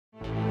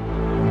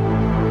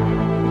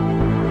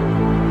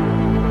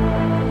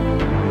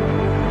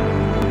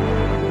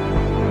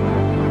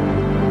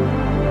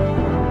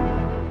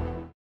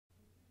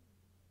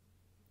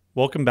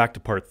Welcome back to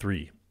part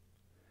 3.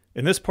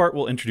 In this part,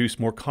 we'll introduce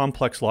more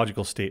complex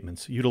logical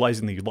statements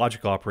utilizing the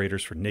logic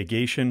operators for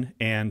negation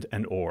and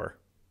or.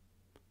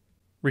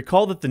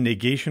 Recall that the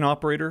negation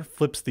operator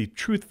flips the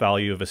truth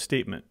value of a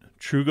statement.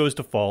 True goes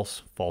to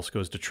false, false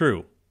goes to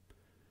true.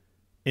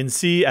 In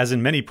C, as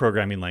in many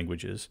programming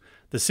languages,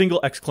 the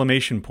single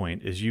exclamation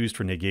point is used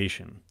for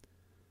negation.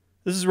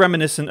 This is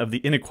reminiscent of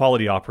the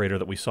inequality operator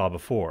that we saw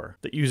before,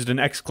 that used an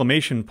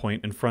exclamation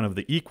point in front of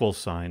the equals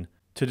sign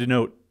to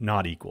denote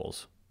not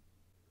equals.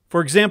 For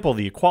example,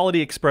 the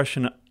equality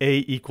expression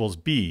A equals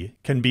B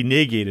can be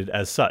negated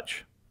as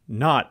such,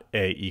 not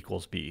A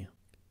equals B.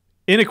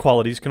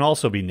 Inequalities can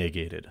also be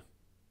negated.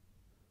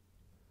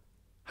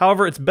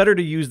 However, it's better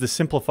to use the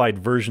simplified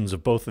versions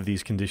of both of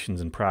these conditions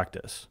in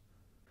practice.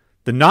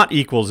 The not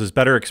equals is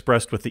better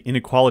expressed with the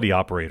inequality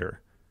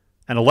operator,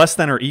 and a less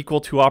than or equal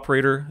to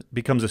operator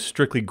becomes a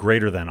strictly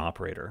greater than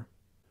operator.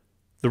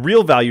 The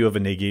real value of a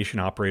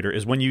negation operator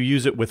is when you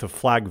use it with a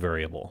flag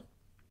variable.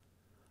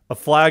 A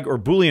flag or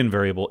Boolean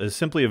variable is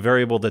simply a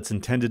variable that's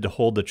intended to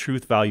hold the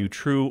truth value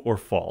true or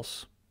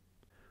false.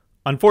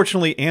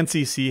 Unfortunately,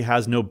 ANSI C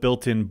has no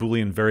built-in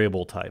Boolean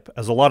variable type,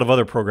 as a lot of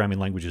other programming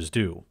languages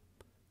do.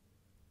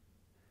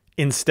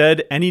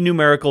 Instead, any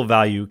numerical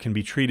value can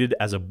be treated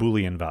as a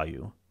Boolean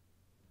value.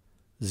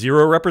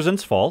 0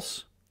 represents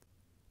false,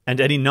 and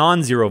any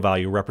non-zero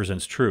value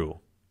represents true.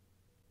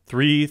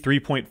 3,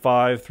 3.5,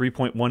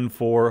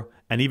 3.14,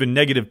 and even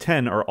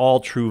 -10 are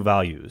all true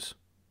values.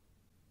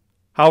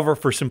 However,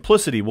 for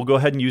simplicity, we'll go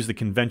ahead and use the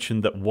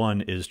convention that 1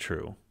 is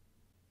true.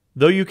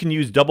 Though you can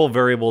use double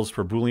variables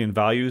for Boolean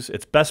values,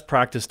 it's best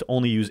practice to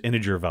only use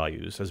integer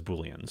values as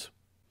Booleans.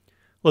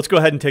 Let's go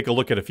ahead and take a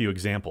look at a few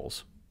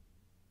examples.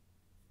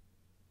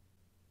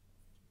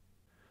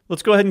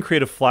 Let's go ahead and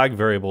create a flag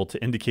variable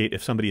to indicate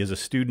if somebody is a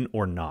student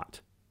or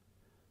not.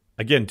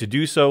 Again, to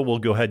do so, we'll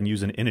go ahead and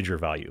use an integer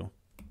value.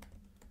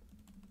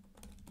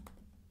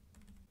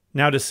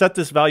 Now to set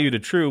this value to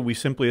true, we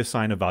simply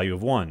assign a value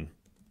of 1.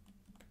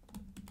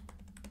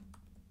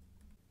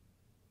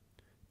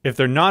 If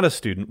they're not a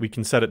student, we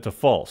can set it to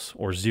false,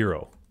 or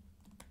 0.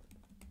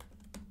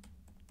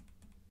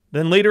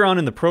 Then later on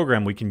in the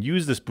program, we can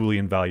use this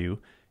Boolean value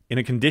in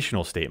a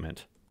conditional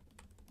statement.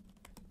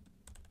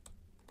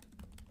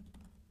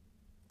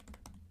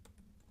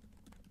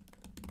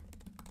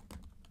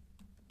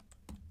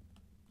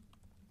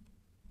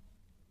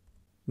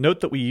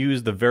 Note that we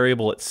use the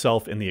variable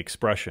itself in the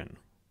expression.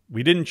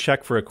 We didn't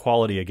check for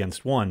equality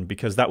against 1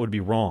 because that would be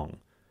wrong.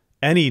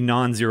 Any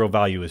non-zero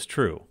value is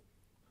true.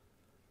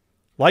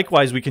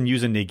 Likewise, we can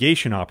use a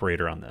negation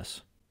operator on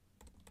this.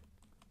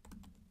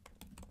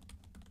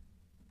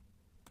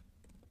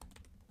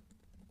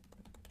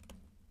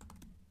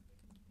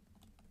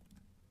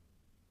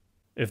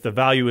 If the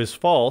value is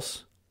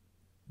false,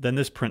 then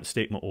this print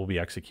statement will be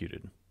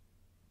executed.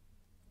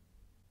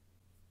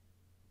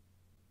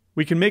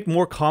 We can make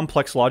more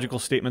complex logical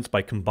statements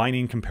by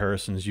combining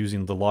comparisons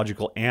using the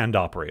logical AND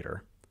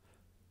operator.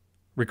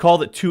 Recall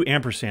that 2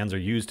 ampersands are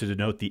used to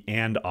denote the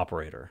AND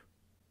operator.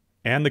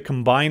 And the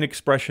combined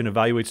expression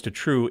evaluates to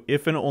true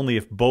if and only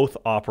if both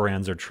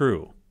operands are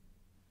true.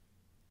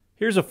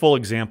 Here's a full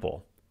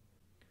example.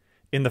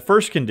 In the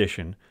first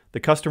condition,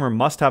 the customer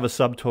must have a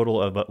subtotal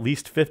of at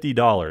least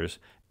 $50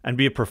 and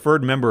be a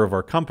preferred member of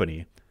our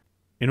company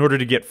in order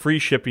to get free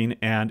shipping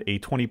and a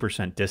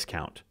 20%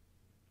 discount.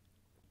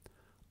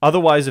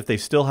 Otherwise, if they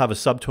still have a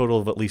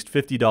subtotal of at least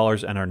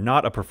 $50 and are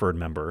not a preferred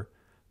member,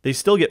 they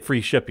still get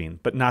free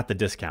shipping, but not the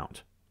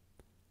discount.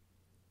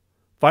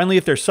 Finally,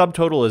 if their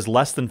subtotal is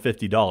less than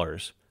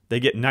 $50, they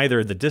get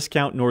neither the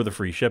discount nor the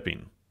free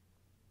shipping.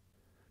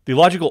 The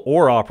logical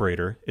OR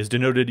operator is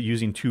denoted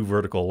using 2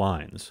 vertical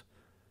lines.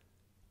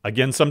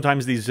 Again,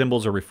 sometimes these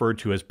symbols are referred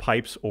to as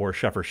pipes or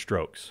Sheffer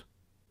strokes.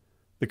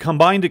 The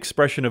combined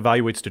expression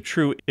evaluates to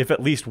true if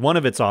at least one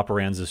of its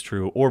operands is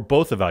true or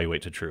both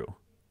evaluate to true.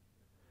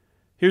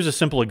 Here's a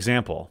simple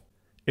example.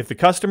 If the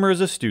customer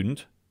is a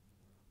student,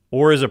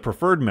 or is a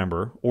preferred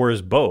member, or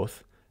is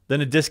both,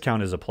 then a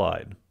discount is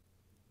applied.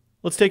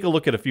 Let's take a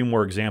look at a few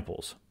more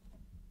examples.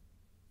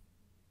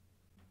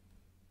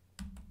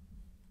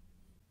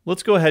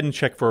 Let's go ahead and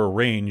check for a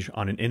range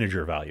on an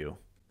integer value.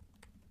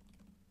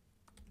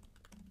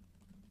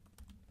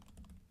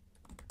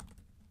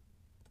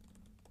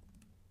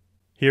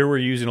 Here we're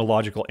using a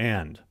logical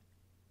AND.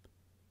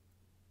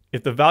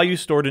 If the value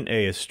stored in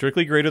A is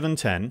strictly greater than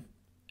 10,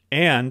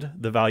 and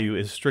the value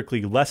is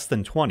strictly less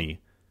than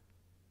 20,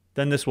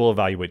 then this will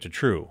evaluate to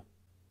true.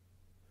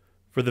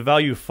 For the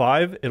value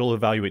 5, it'll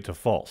evaluate to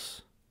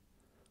false.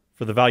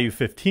 For the value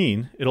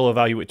 15, it'll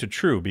evaluate to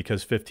true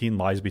because 15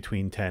 lies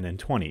between 10 and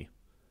 20.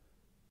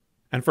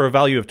 And for a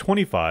value of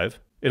 25,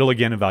 it'll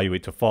again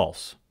evaluate to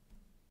false.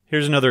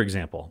 Here's another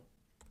example.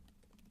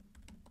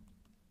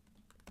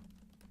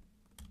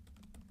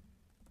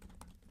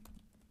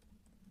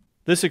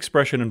 This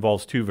expression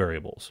involves 2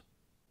 variables.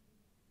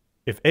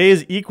 If A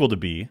is equal to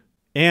B,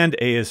 and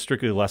A is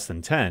strictly less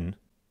than 10,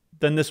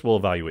 then this will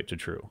evaluate to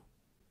true.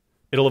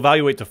 It'll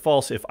evaluate to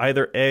false if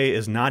either A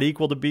is not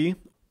equal to B,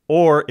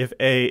 or if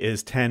A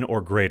is 10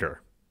 or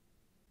greater.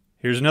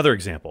 Here's another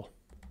example.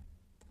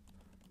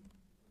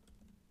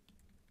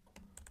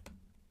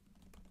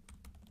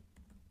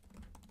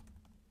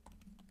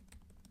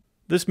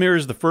 This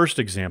mirrors the first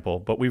example,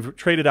 but we've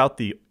traded out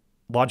the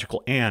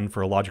logical AND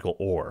for a logical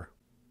OR.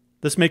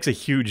 This makes a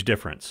huge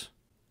difference.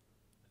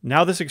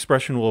 Now this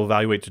expression will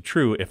evaluate to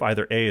true if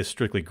either A is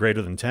strictly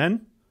greater than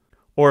 10,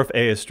 or if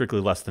A is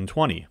strictly less than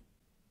 20.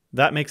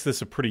 That makes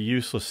this a pretty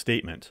useless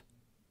statement,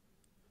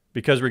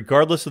 because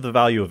regardless of the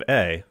value of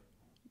A,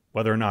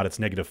 whether or not it's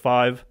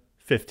 -5,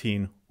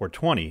 15, or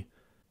 20,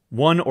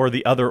 one or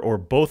the other or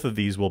both of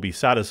these will be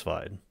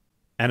satisfied,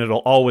 and it'll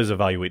always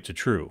evaluate to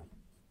true.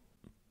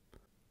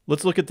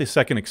 Let's look at the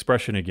second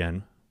expression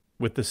again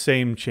with the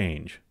same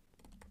change.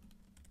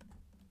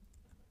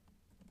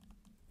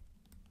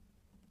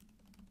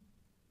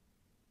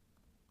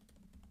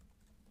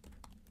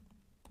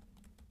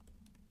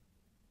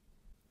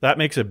 That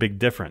makes a big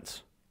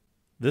difference.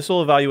 This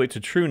will evaluate to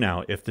true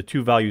now if the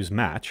two values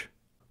match,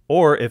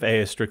 or if A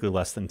is strictly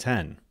less than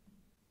 10.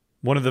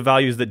 One of the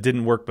values that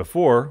didn't work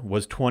before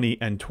was 20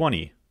 and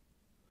 20.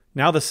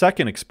 Now the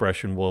second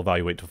expression will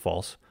evaluate to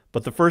false,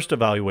 but the first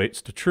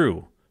evaluates to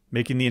true,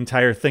 making the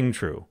entire thing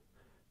true,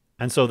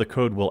 and so the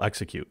code will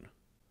execute.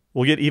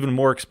 We'll get even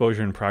more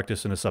exposure and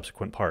practice in a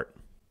subsequent part.